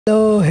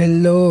Hello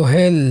hello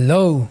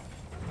hello.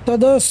 तो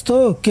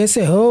दोस्तों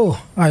कैसे हो?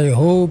 आई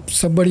होप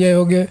सब बढ़िया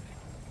हो गए।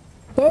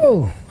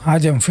 तो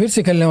आज हम फिर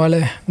से खेलने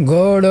वाले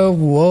गॉड ऑफ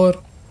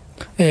वॉर।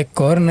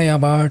 एक और नया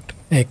पार्ट,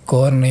 एक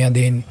और नया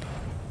दिन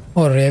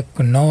और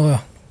एक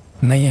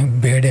नए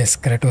बेडेस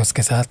क्रेटोस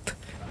के साथ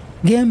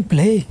गेम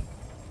प्ले।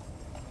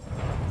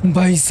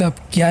 भाई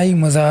साहब क्या ही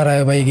मज़ा आ रहा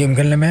है भाई गेम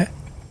खेलने में।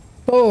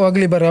 तो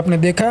अगली बार आपने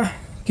देखा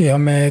कि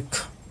हमें एक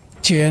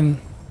चेन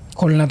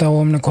खोलना था, वो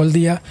हमने खोल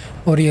दिया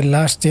और ये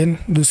लास्ट चेन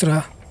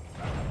दूसरा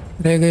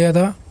रह गया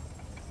था।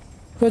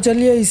 तो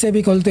चलिए इसे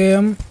भी खोलते हैं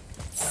हम।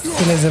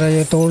 पहले ज़रा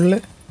ये तोड़ ले।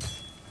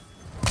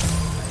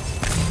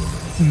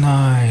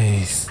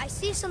 नाइस।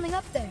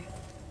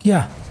 क्या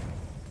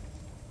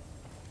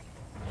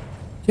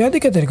क्या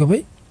दिखा तेरे को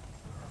भाई?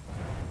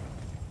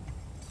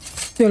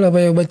 चलो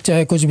भाई बच्चा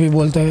है, कुछ भी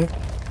बोलता है।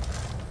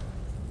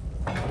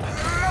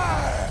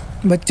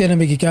 बच्चे ने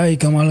भी क्या ही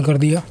कमाल कर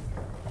दिया।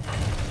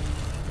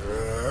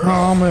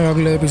 हाँ मैं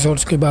अगले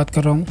एपिसोड्स की बात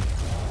कर रहा हूँ।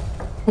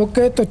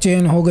 ओके तो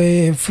चेन हो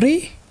गए फ्री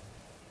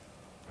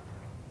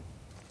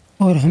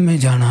और हमें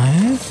जाना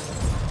है।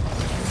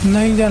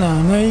 नहीं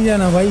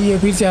जाना भाई, ये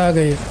फिर से आ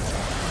गए।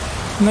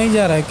 नहीं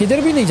जा रहा है,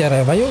 किधर भी नहीं जा रहा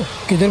है भाई।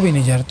 किधर भी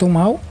नहीं जा रहा। तुम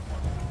आओ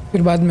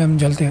फिर बाद में हम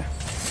चलते हैं।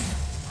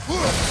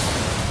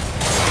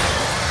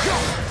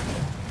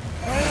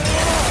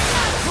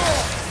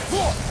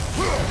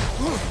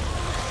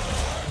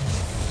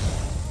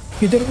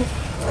 किधर को?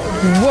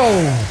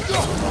 वाओ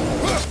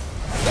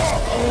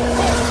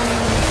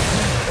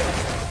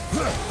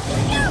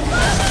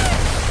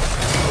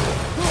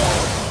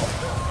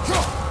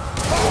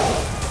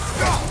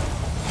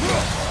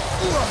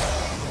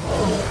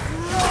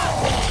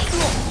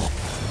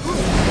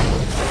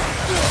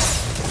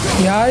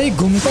क्या ही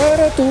घूमता है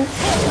रे तू,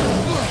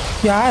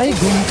 क्या ही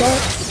घूमता है।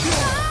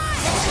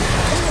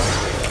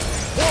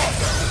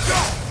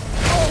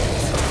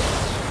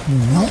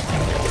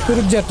 तू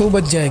रुक जा, तू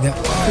बच जाएगा।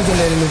 तुझे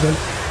ले लो,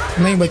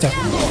 नहीं बचा।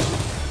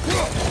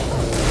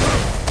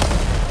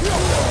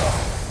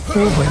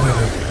 ओ भाई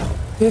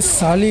ये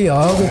साली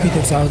आग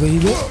किधर से आ गई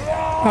वो।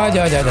 आ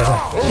जा जा जा,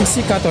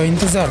 इसी का तो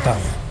इंतजार था।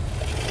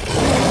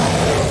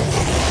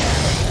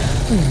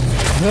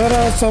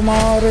 जरा सा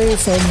मारे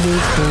सब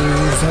तो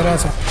जरा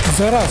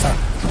सा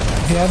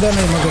ज़्यादा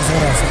नहीं मगर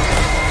जरा सा।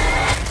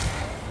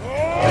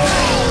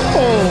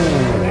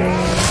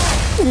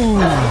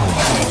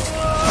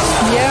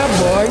 या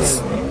बॉयज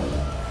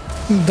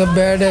द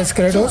बैडेस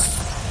क्रेटोस।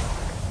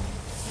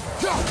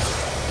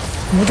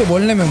 मुझे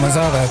बोलने में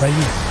मज़ा आ रहा है भाई।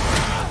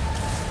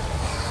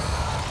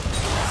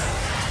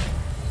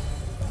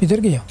 इधर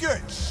गया।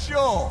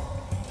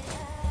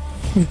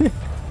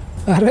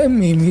 अरे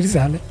मीमीर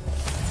साले,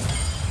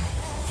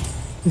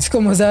 इसको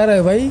मज़ा आ रहा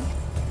है भाई।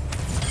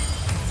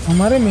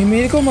 हमारे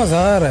मीमीर को मज़ा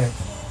आ रहा है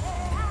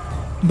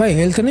भाई।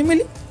 हेल्थ नहीं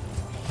मिली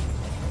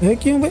है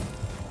क्यों भाई?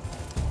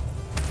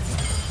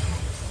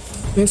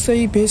 ऐसे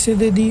ही पैसे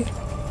दे दिए।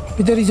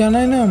 इधर ही जाना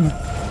है ना हमें।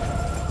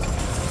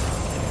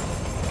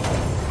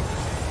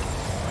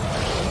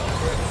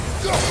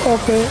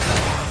 ओके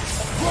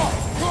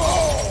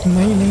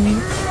नहीं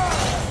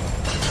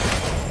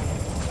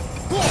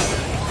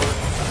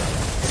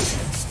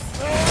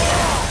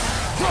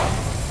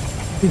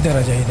इधर आ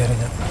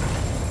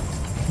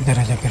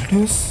जा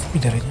क्रेटोस,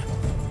 इधर आ जा।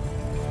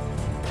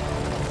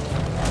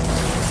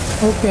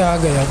 ओके आ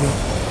गए।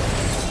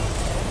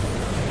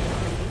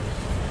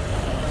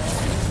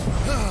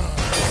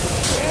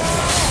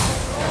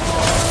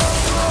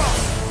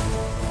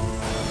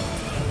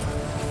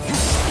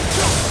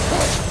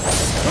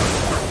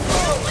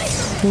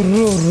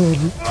 रो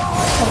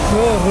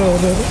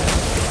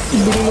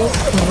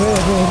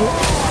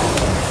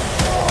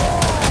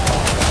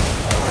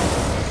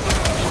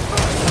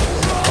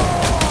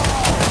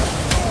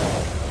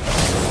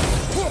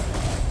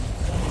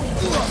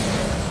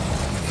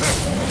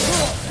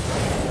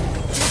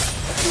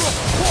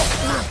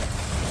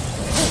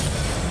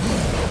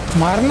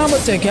मारना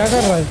बच्चे, क्या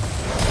कर रहा है?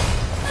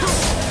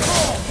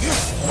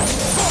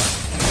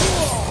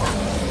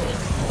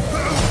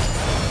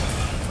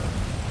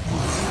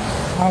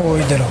 हाँ वो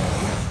इधर हो।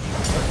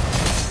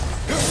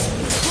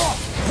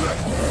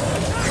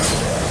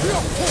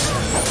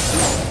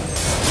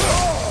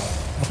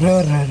 रे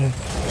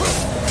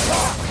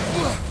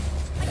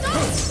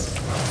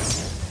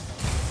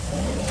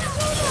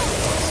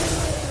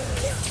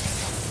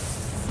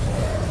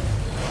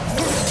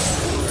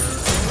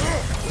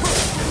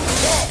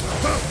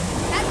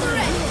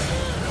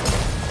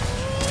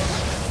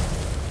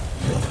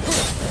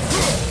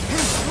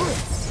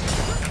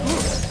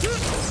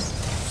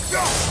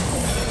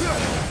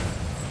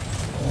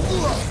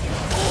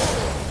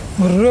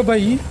अरे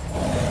भाई,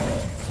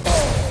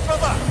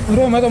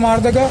 अरे मैं तो मार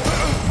देगा।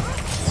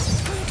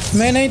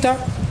 मैं नहीं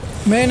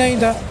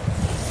था,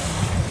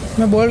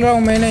 मैं बोल रहा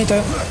हूँ मैं नहीं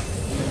था।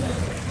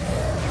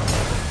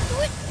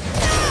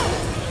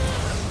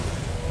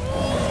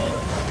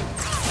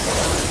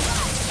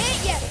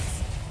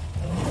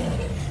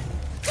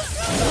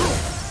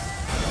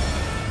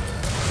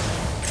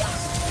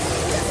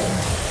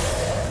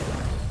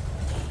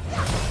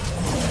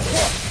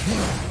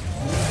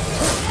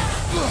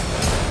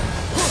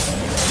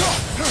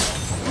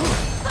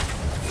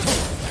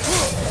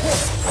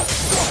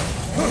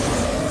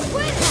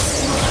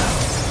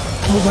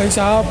 भाई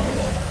साहब,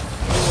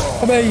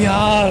 अबे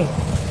यार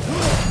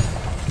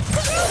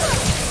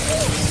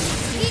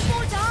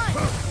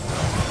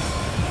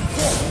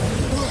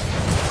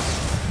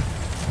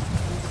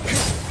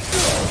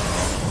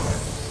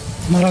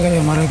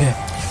मारा गया।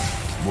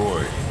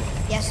 Boy.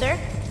 Yes, sir.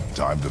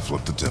 Time to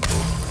flip the temple.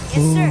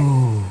 Yes, sir.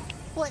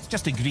 Let's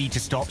just agree to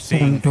stop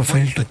saying to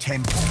flip fill the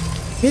temple.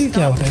 Fill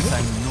क्या होता है?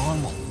 Sound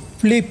normal.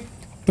 Flip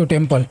to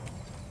temple.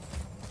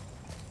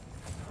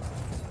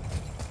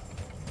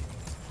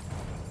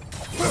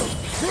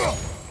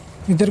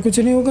 इधर कुछ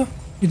नहीं होगा,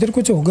 इधर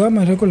कुछ होगा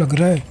मेरे को लग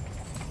रहा है।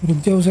 रुक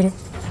जाओ जरा।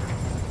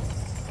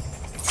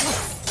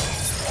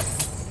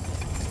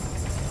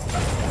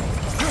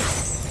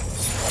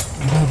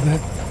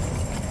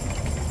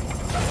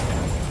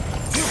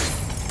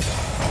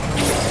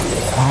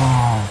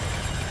 हाँ,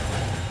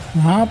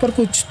 यहाँ पर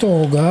कुछ तो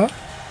होगा,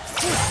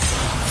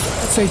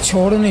 सही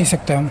छोड़ नहीं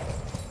सकते हम।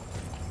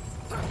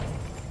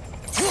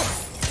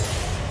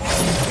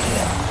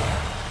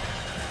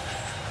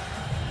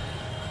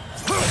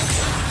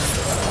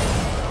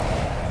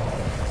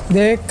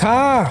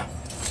 देखा,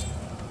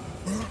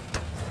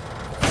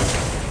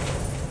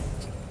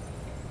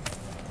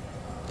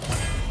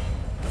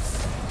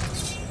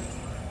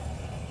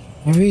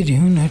 अभी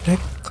ड्यून अटैक।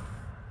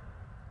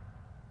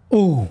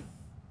 ओ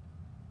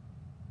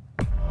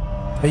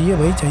चाहिए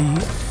भाई, चाहिए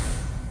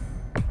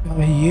क्या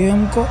भाई? ये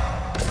हमको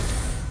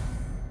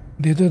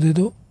दे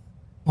दो।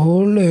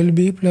 Hold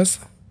LB plus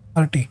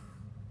RT।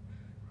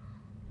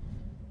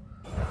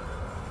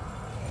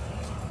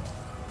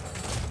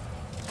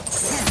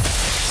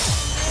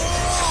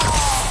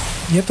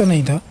 ये तो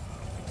नहीं था।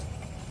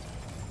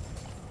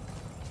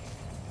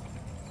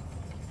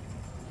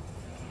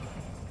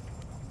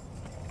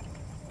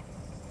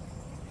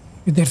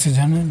 इधर से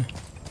जाना है ना।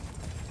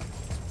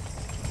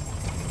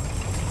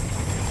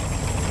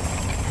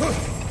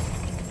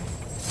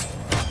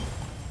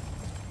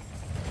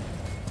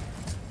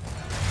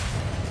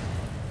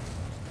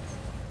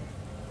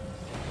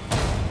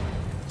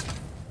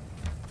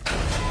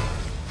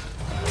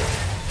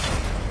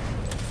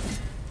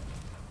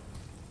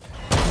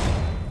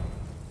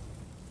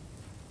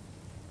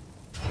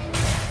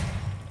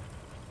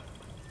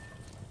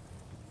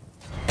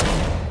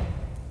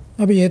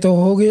 अब ये तो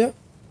हो गया।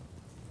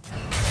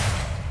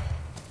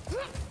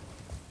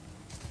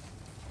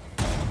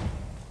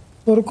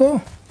 और को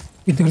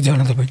इधर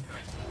जाना था भाई,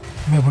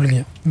 मैं भूल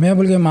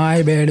गया।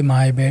 My bad.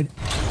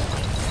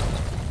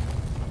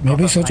 मैं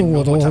भी सोचूं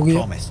वो तो हो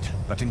गया।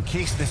 But in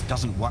case this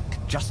doesn't work,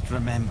 just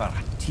remember,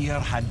 Tyr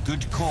had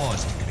good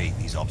cause to create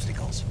these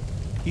obstacles.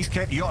 He's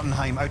kept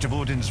Jotunheim out of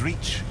Odin's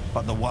reach,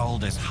 but the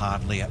world is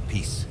hardly at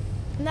peace.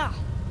 No,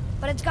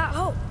 but it's got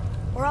hope.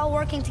 We're all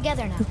working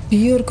together now.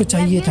 Tyr को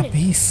चाहिए था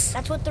peace.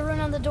 That's what the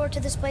rune on the door to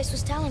this place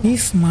was telling us.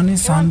 Peace माने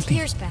शांति।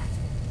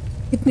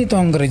 इतनी तो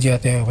अंग्रेजी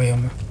आते हैं भाई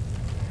हमें।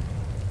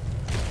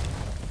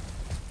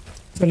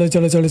 चलो।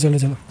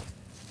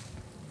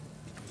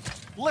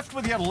 Lift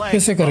with your legs.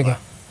 कैसे करेगा?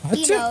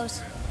 अच्छा?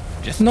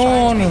 नो,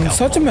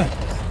 सच में?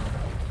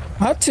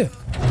 अच्छा?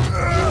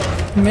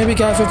 मैं भी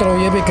क्या सोच रहा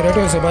हूँ, ये भी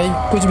क्रेटोस है भाई,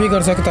 कुछ भी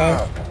कर सकता है।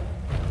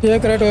 ये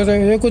क्रेटोस है,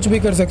 ये कुछ भी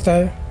कर सकता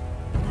है।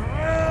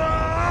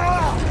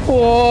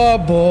 ओह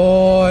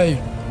बॉय,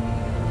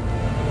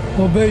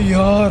 अबे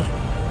यार,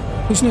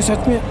 उसने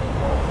सच में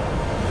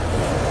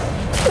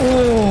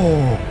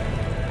ओह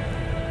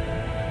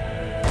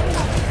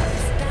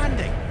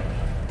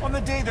on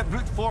the day that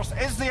brute force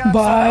is the answer,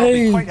 I'll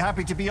be quite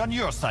happy to be on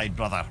your side,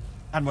 brother.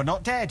 And we're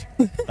not dead.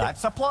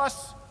 That's a plus.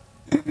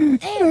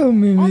 There,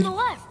 on the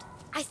left.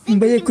 I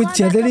think we can climb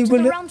back up to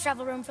the realm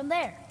travel room from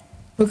there.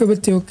 Okay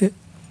बच्चे, okay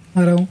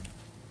आ रहा हूँ।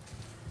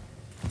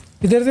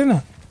 इधर से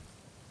ना।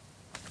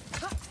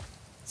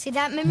 See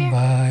that, Mimir?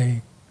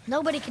 Bye.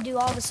 Nobody can do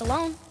all this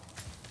alone.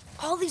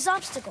 All these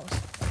obstacles,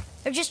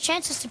 they're just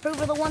chances to prove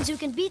we're the ones who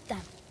can beat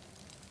them.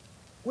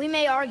 We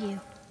may argue,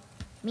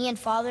 me and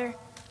Father,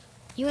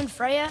 you and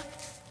Freya,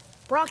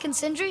 Brock and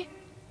Sindri,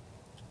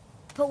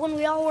 but when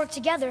we all work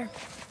together,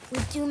 we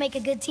do make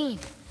a good team.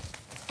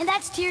 And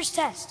that's Tyr's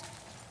test.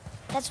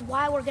 That's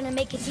why we're gonna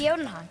make it to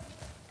Jotunheim.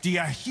 Do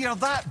you hear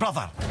that,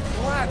 brother?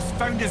 Lad's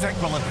found his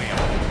equilibrium.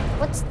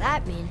 What's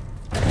that mean?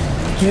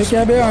 ये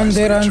क्या बे?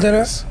 अंधेरा।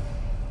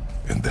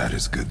 And that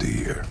is good to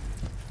hear.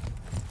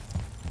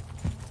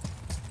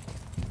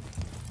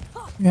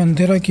 ये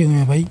अंधेरा क्यों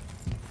है भाई?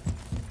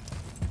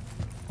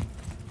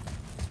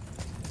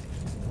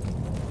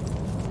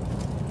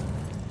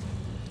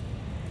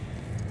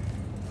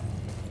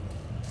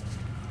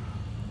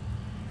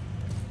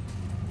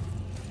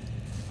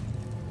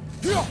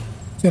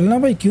 चलना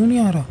भाई, क्यों नहीं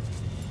आ रहा?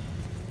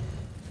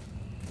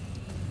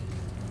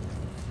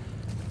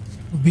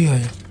 भी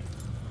आया।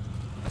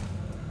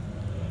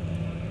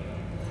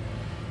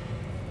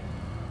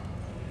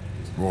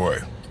 Boy,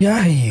 क्या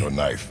है ये? your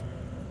knife.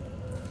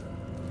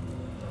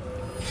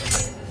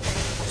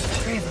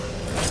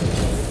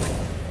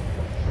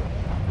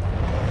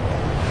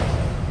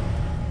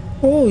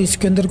 ओ,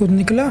 इसके अंदर कुछ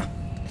निकला।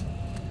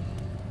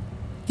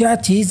 क्या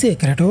चीज है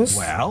Kratos?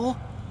 Well,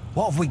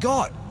 what have we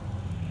got?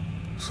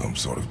 Some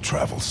sort of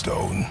travel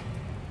stone.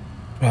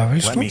 Travel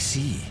Let stone? me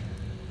see.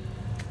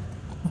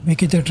 अबे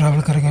किधर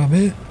travel करेगा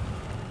अबे?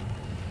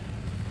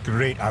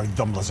 Great out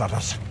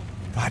Thumblazarders.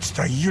 That's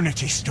the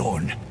Unity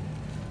Stone.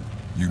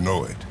 You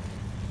know it.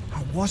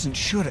 I wasn't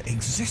sure it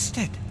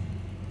existed.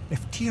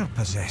 If Tyr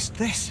possessed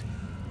this,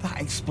 that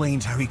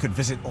explains how he could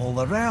visit all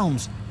the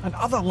realms and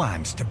other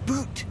lands to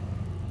boot.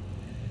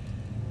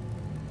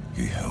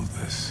 He held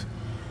this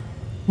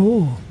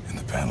Oh, in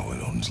the panel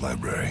in Odin's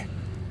library.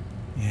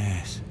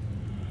 Yes.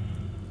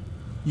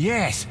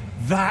 Yes,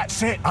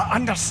 that's it. I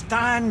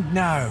understand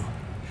now.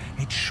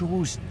 It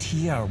shows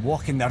Tyr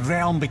walking the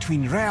realm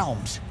between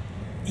realms.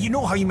 You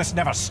know how you must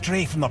never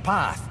stray from the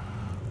path?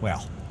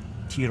 Well,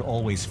 Tyr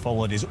always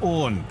followed his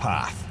own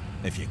path,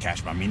 if you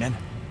catch my meaning.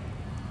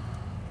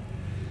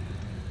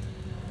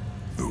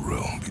 The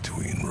realm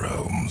between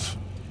realms.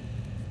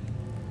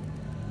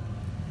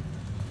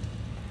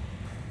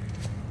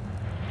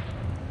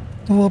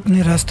 तो वो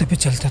अपने रास्ते पे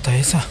चलता था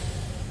ऐसा.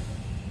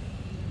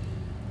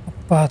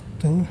 Path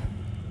to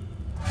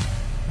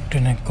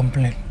internet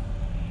complaint.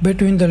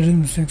 Between the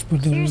rings, explore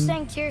the You're room.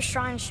 saying Tyr's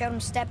shrine showed him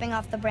stepping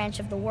off the branch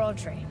of the world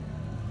tree.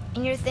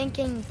 And you're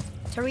thinking,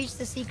 to reach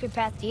the secret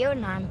path to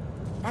Jotunheim,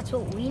 that's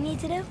what we need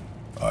to do?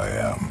 I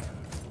am.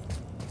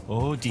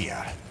 Oh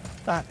dear.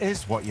 That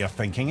is what you're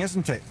thinking,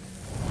 isn't it?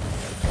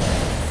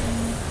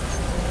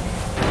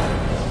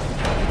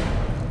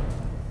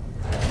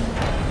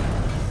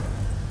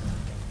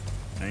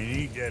 I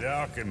need that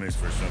alchemist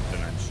for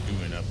something I'm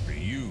stewing up for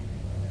you.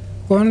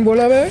 कौन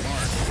बोला बे?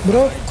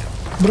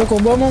 Bro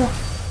कोबोमा.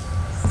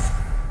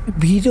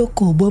 Video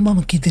कोबोमा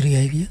में किधर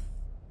आई है?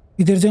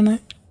 इधर जाना है?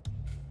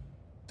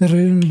 The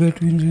rain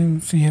between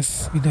rings,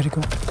 yes, इधर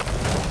को.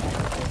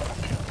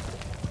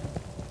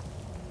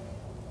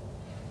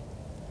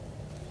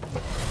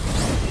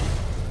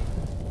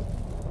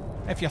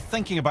 If you're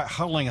thinking about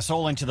hurling us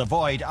all into the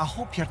void, I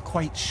hope you're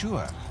quite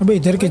sure. अबे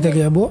इधर किधर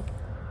गया वो?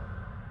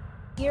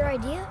 Your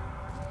idea?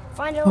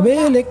 Find it अबे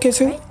on the लेक map,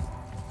 कैसे? right?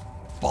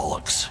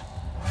 Bollocks.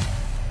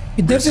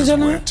 इधर This से is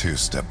जाना where है? Tyr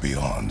stepped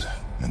beyond,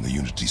 and the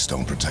Unity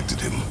Stone protected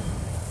him.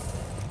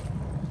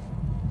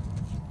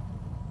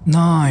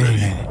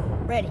 नहीं.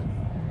 Ready.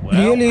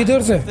 Really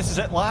इधर से? This is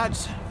it,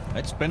 lads.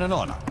 It's been an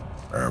honor.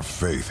 Our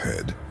faith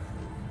head.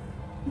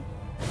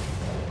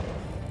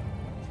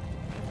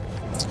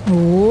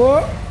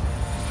 Oh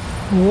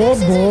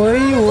boy,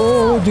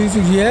 oh this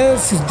is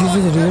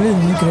really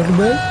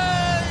incredible.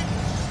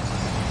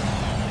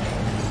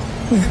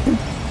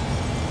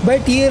 भाई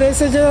tier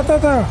ऐसे जाता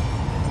था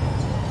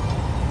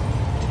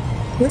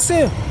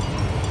ऐसे.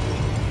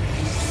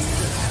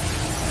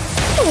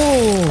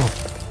 ओह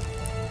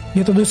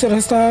ये तो दूसरा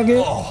रास्ता आ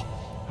गया. Oh,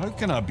 how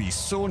can I be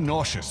so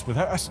nauseous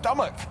without a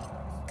stomach?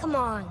 Come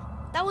on.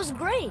 That was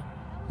great.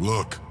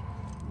 Look.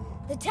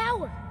 The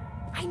tower.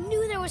 I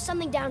knew there was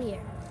something down here.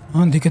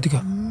 हाँ दिखा.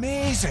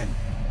 Amazing.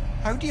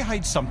 How do you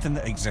hide something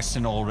that exists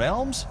in all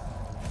realms?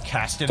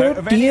 Cast it तो out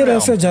of any tier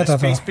realm ऐसे to the जाता था.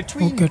 space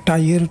between. Okay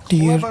tyre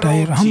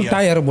हम Tyr.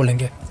 Tyre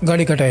बोलेंगे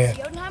गाड़ी का tyre.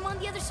 Jotunheim on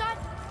the other side?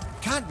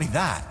 Can't be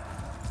that.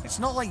 It's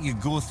not like you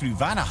go through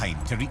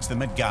Vanaheim to reach the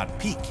Midgard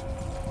peak.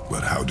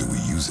 But how do we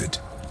use it?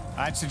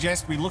 I'd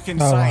suggest we look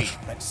inside,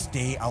 but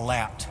stay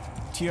alert.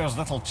 Tyr's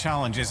little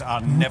challenges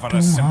are never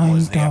as simple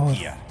as they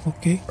appear.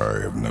 Okay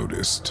I have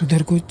noticed.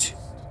 उधर कुछ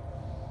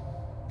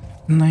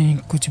नहीं,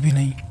 कुछ भी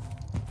नहीं.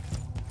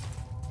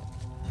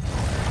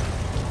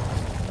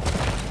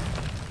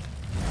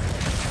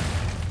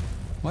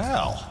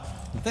 Well,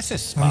 this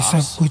is भाई सब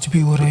sparse. कुछ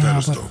भी हो रहा है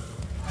यहाँ पर. Pedestal.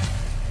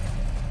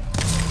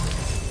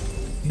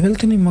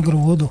 हेल्थ नहीं मगर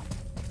वो दो.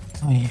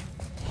 हाँ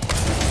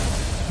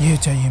ये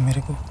चाहिए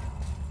मेरे को.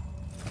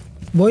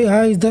 बॉय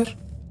हाँ इधर.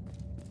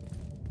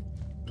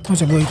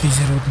 अच्छा बॉय की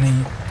जरूरत नहीं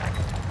है.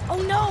 Oh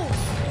no!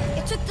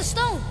 It took the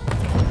stone.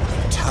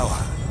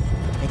 Tower.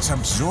 It's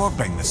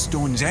absorbing the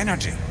stone's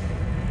energy.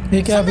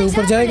 ये क्या अभी Something's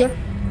ऊपर जाएगा?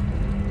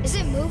 happening. Is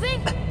it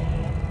moving?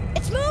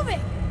 It's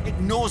moving! It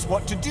knows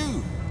what to do.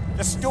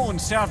 The stone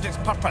served its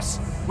purpose.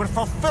 We're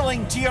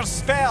fulfilling Tyr's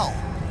spell.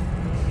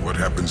 What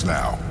happens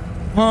now?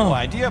 No हाँ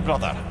idea,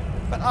 brother.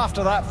 But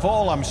after that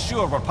fall, I'm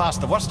sure we're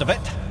past the worst of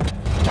it.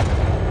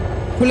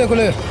 खुले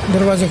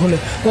दरवाजे खुले.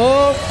 ओ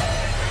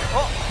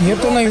ये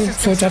तो नहीं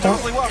सोचा था.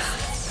 Totally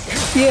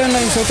worked. ये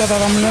नहीं सोचा था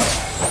हमने.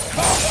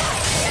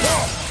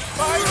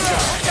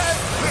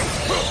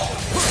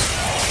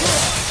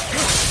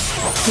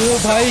 ओ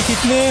भाई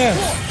कितने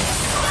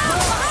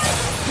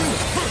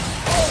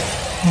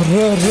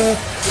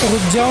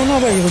रुक जाओ ना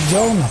भाई, रुक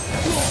जाओ ना.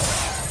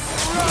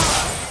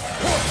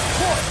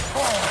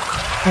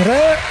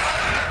 अरे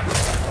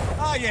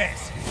Ah, yes.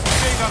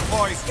 Save our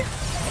boys.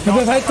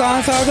 अबे भाई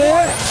कहाँ से आ गए?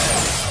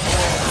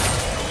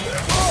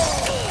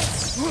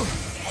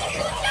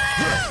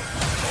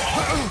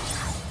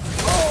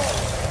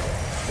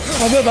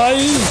 अबे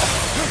भाई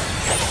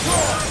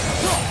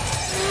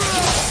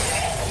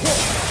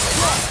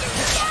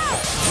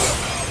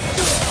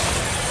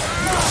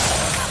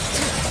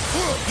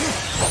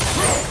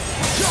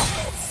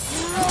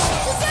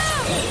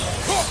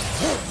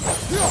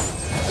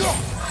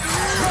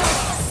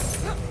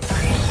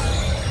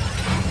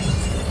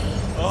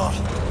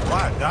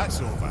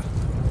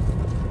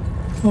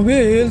अबे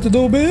हेल्थ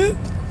दो बे,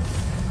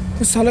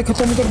 साले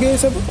खत्म कर गए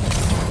सब।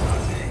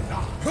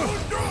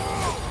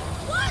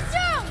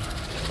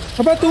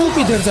 अबे तू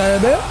किधर से आया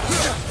बे?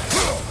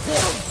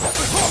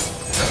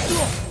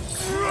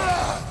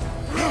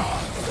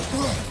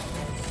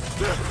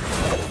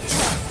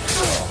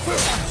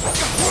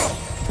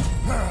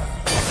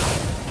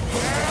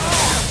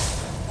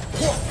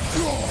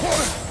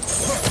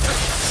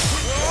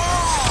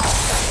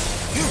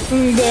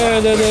 दे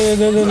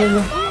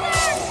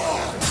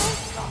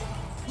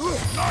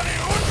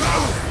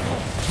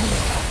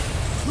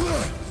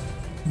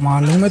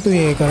मालूम है तू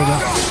ये करेगा।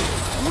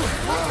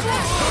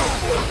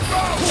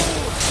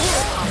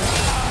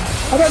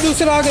 अबे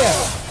दूसरा आ गया,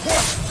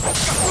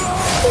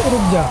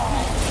 रुक जा।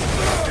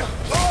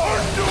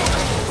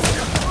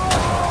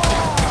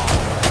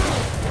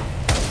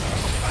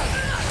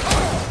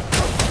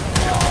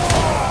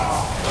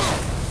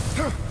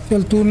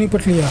 चल तू नहीं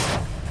पट लिया।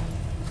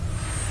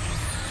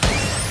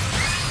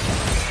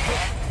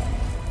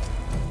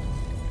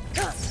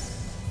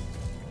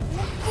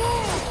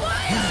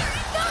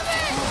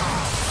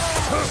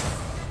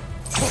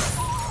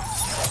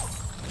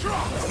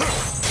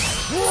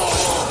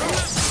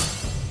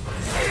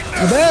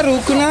 अबे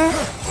रुकना।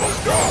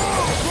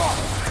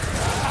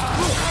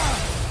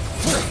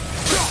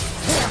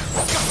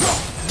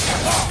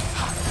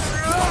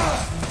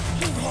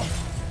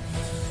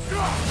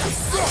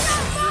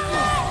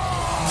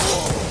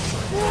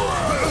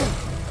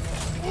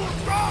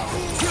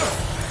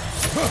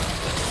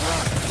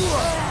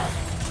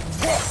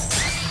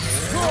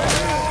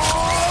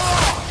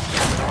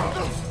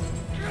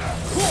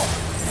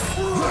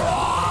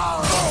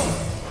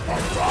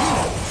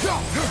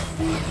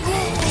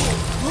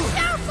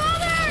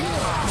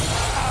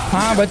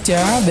 हाँ बच्चे,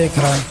 हाँ देख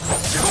रहा हूँ।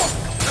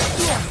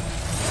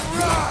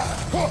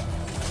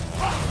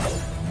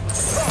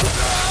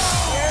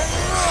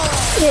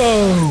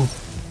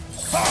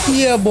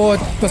 ये बहुत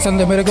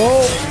पसंद है मेरे को।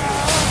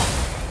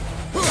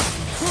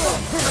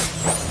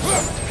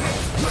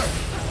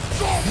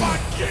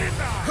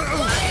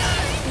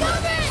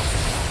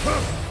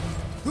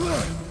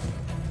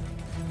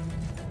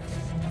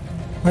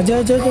 आजा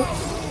आजा आजा।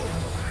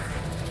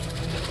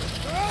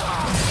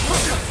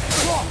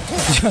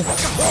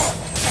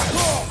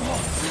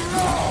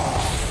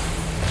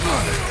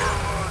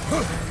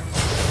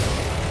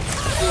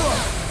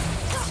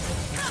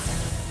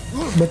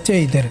 बच्चे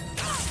इधर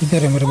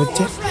इधर है मेरे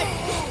बच्चे।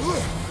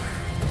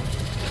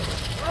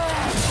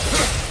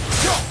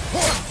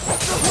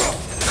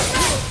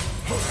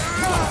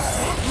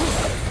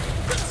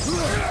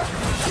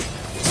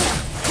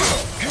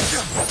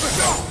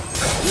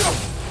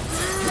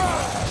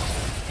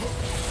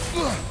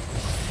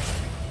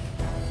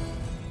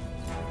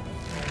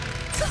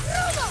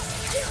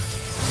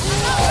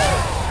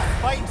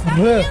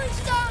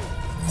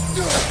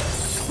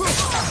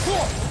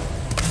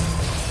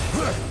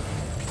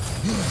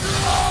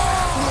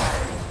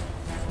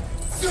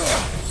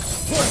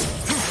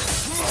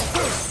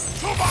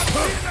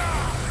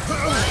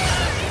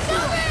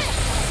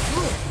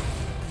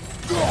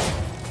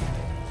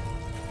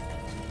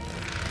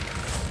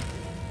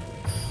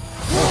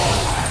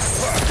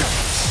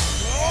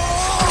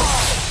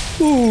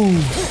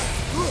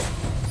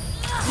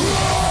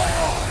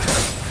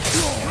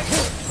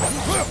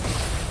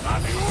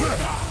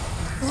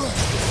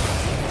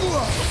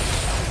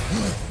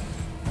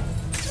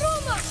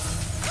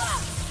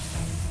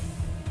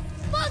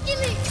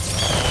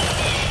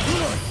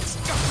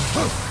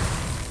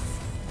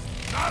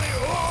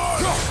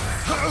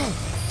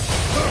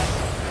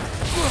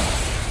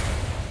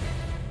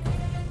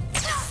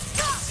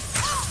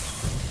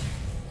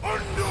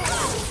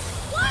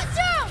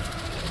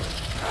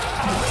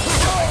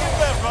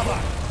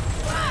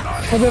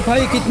 अबे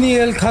भाई कितनी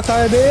हेल्थ खाता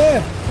है बे?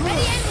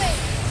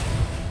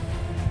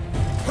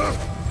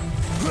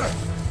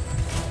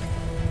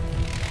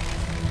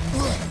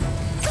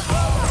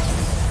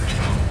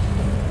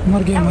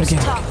 मर गया मर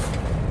गया।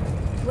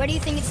 Where do you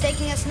think it's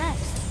taking us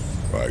next?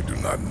 I do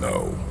not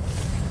know.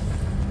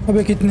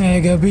 अबे कितने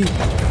हैं अभी?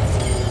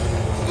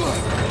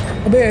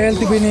 अबे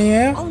हेल्थ भी नहीं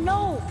है। Oh no!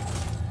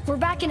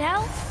 We're back in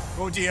hell?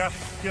 Oh dear,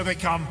 here they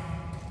come.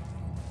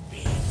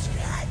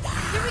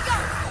 Here we go!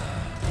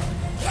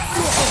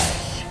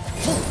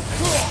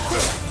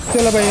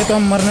 चलो भाई ये तो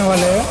हम मरने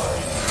वाले हैं।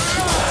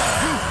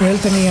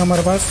 हेल्थ नहीं है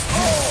हमारे पास।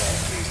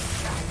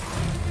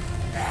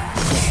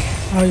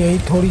 हाँ यही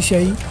थोड़ी सी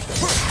आई।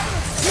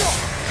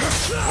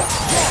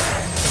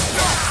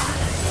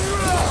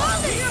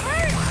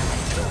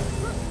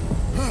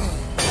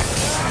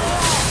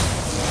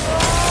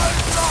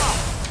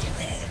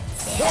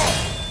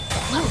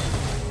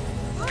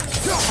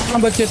 हाँ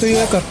बच्चे तो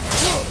ये कर।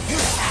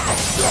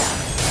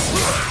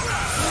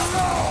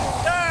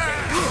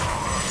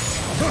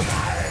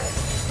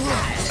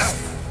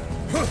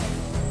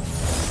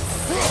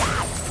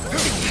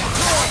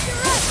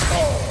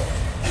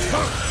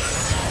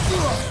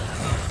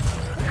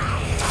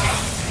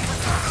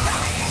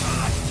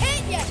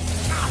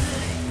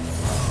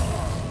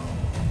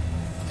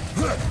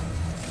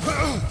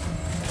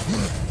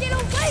 Get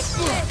away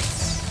from me!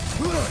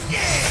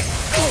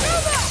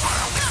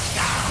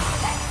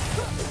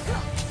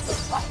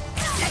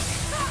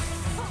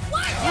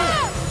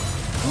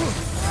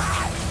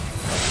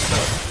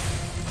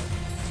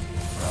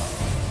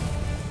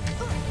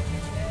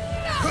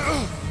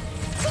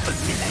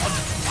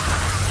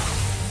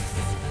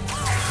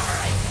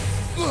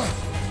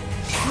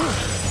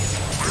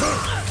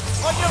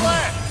 On your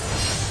left!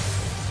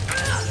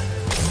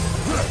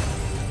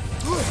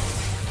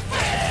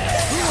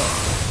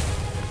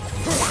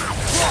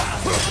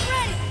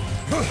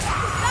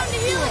 Time to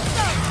heal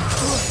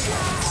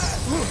itself!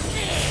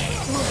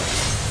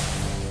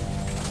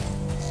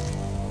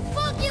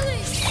 Fuck you,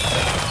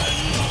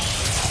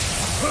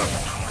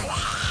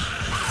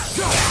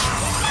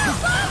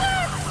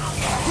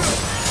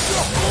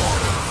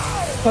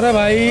 अरे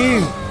भाई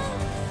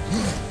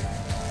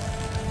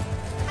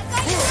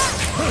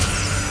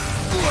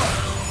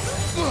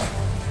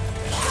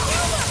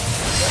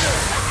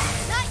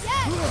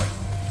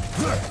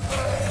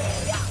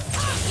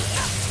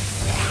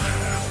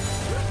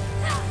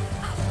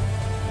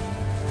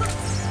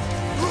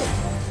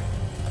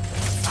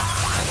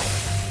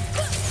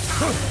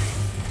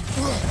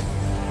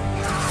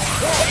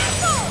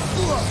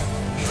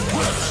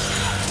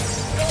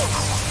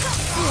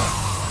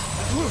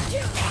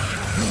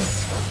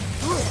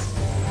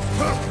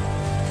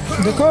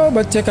देखो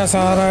बच्चे का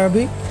सहारा है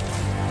अभी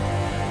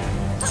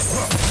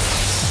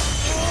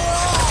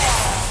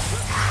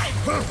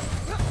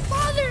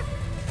Father,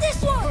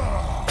 this one!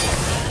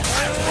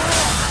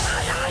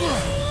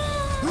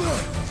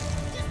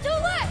 It's too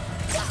late!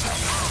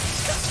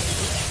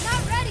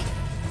 Not ready!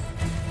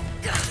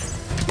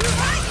 You're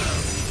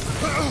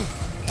right!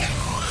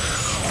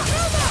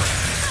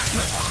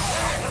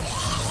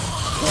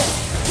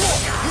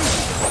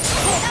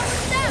 That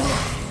was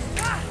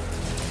down!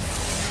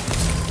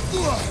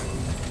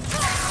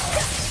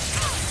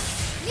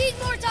 Need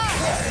more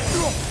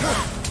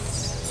time!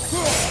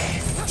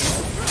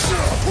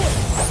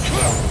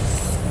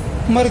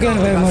 मर गए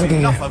भाई मर गए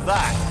Enough of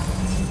that.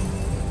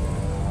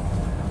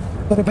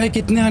 अरे भाई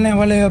कितने आने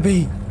वाले हैं अभी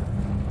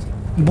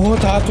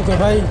बहुत आ चुके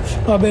भाई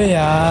अबे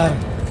यार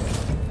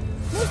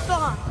Move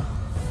behind.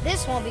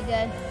 This won't be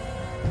good.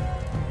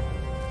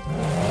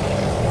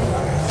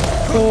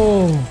 ओ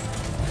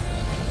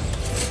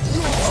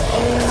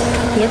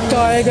एक तो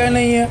आएगा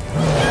नहीं है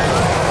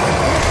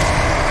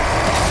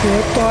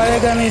एक तो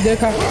आएगा नहीं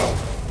देखा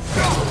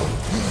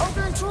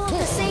Open and troll at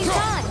the same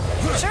time.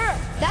 Sure,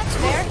 that's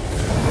fair.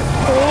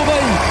 ओ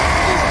भाई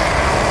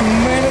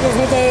मैंने तो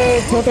सोचा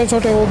छोटे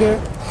छोटे हो गए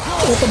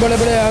वो तो बड़े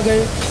बड़े आ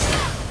गए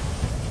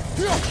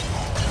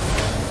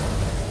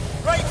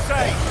Right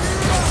side.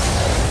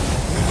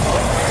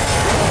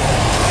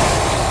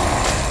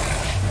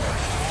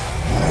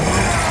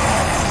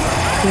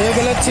 ये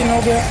गलत सीन हो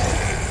गया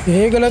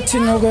ये गलत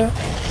सीन हो गया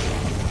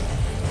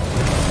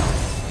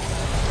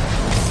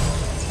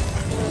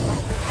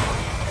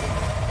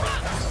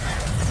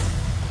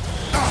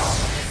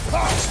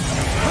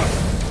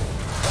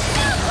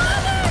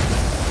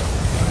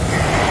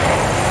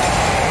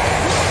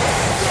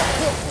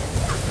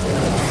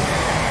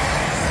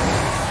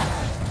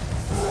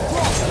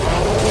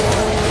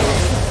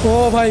ओ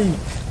भाई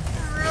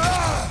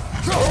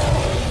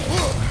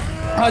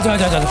आजा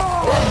आजा आजा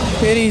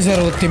तेरी ही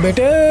जरूरत थी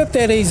बेटे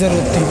तेरी ही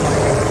जरूरत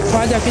थी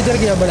आजा किधर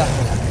गया बड़ा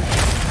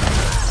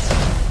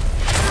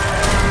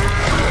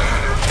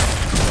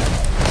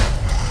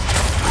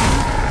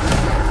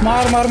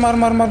मार मार मार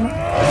मार मार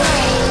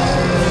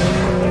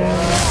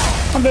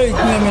अबे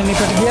इतने में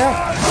निकट गया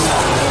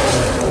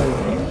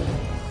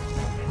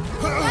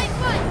Right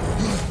foot.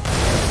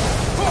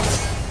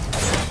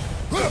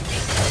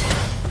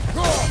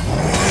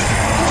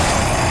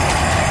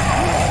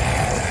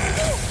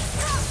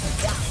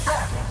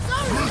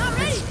 Sorry, not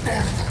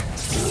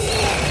ready.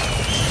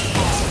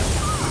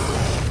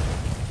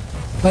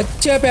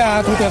 बच्चे पे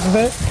हाथ उठाते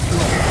थे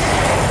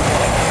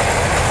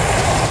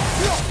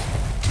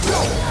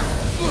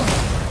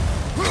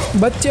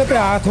बच्चे पे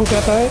हाथ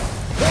उठाता है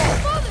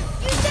Father,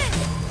 you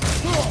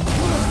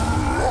did.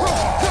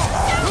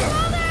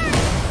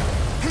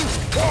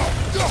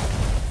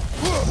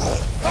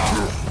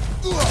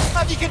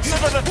 Have you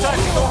considered a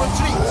tactical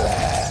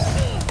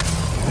retreat?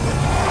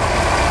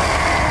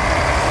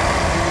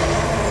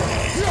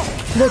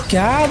 वो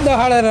क्या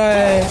दहाड़ रहा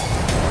है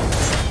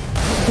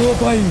तो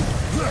भाई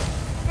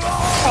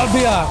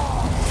अभी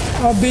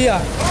आ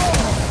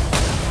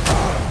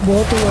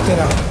बहुत हुआ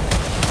तेरा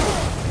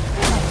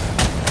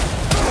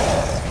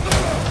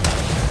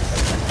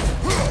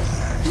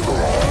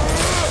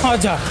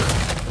आजा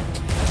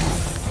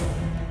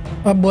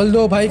अब बोल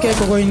दो भाई के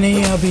कोई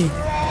नहीं है अभी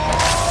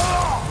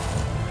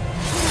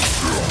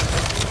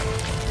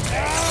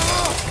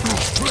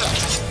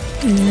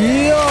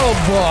यो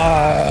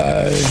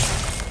भाई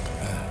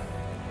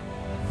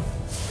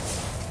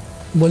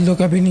बोल दो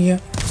कभी नहीं है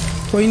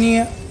कोई नहीं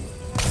है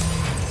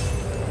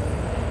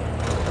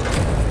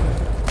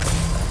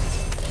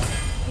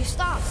You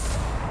stopped.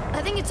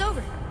 I think it's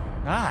over.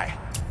 Aye.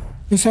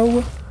 ऐसा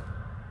हुआ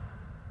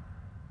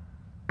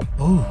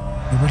ओह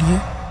ये बढ़िया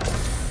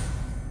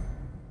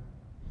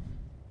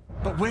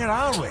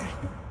are we?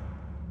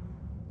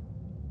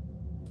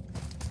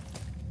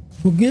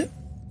 रुक गया।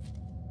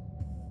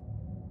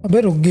 अबे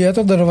रुक गया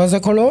तो दरवाजा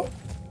खोलो।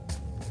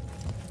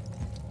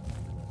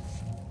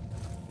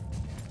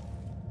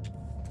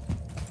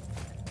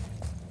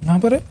 यहाँ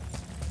पर है।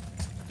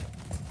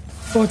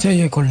 ओ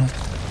चाहिए खोलना।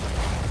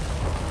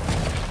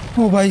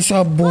 ओ भाई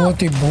साहब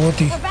बहुत ही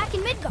We're back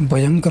in Midgard.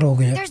 भयंकर हो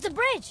गया। There's the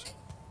bridge.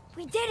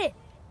 We did it.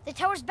 The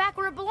tower's back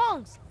where it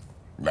belongs.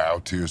 Now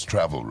Tyr's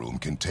travel room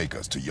can take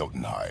us to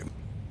Jotunheim.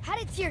 How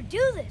did Tyr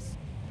do this?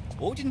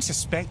 Odin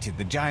suspected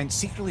the giant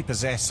secretly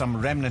possessed some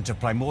remnant of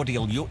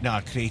primordial Jotnar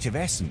creative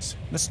essence.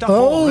 The stuff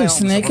all Oh, realms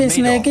were made of.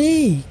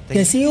 Snaky, The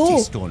कैसी हो?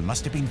 Infinity Stone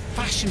must have been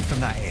fashioned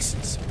from that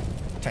essence.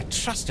 To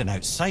trust an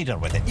outsider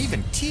with it,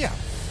 even Tyr,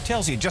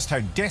 tells you just how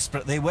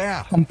desperate they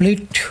were.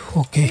 Complete.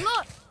 Okay.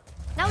 Look.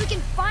 Now we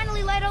can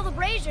finally light all the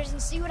braziers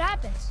and see what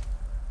happens.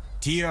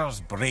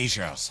 Tyr's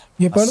braziers,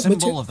 ये a पढ़ symbol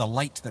बच्चे। of the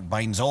light that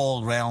binds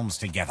all realms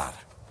together.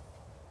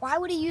 Why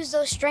would he use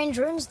those strange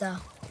runes, though?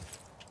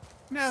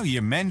 Now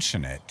you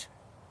mention it,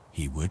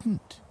 he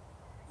wouldn't.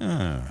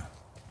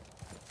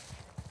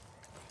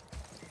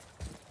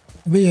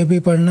 अभी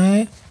पढ़ना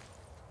है।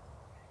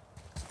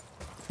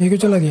 ये क्यों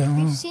चला गया?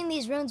 We've seen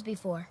these runes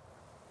before,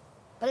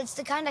 but it's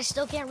the kind I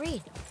still can't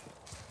read.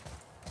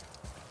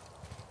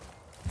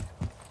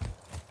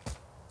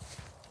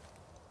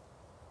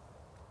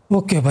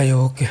 Okay भाई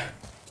okay.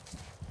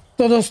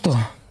 तो दोस्तों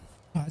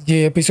आज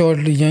ये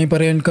एपिसोड यहीं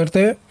पर एंड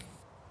करते हैं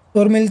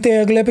और मिलते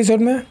हैं अगले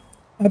एपिसोड में।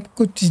 अब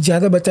कुछ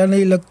ज़्यादा बचा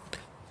नहीं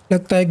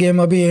लगता है,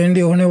 गेम अभी एंड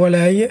ही होने वाला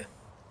है ये,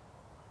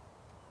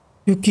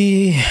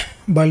 क्योंकि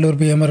बाल्डोर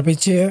भी हमारे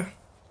पीछे है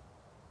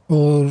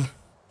और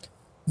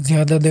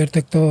ज़्यादा देर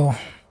तक तो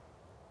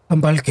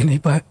संभाल के नहीं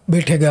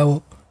बैठेगा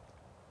वो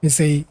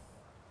ऐसे ही।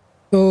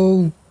 तो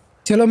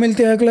चलो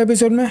मिलते हैं अगले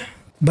एपिसोड में।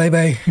 Bye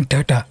bye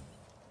Tata.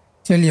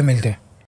 चलिए मिलते हैं।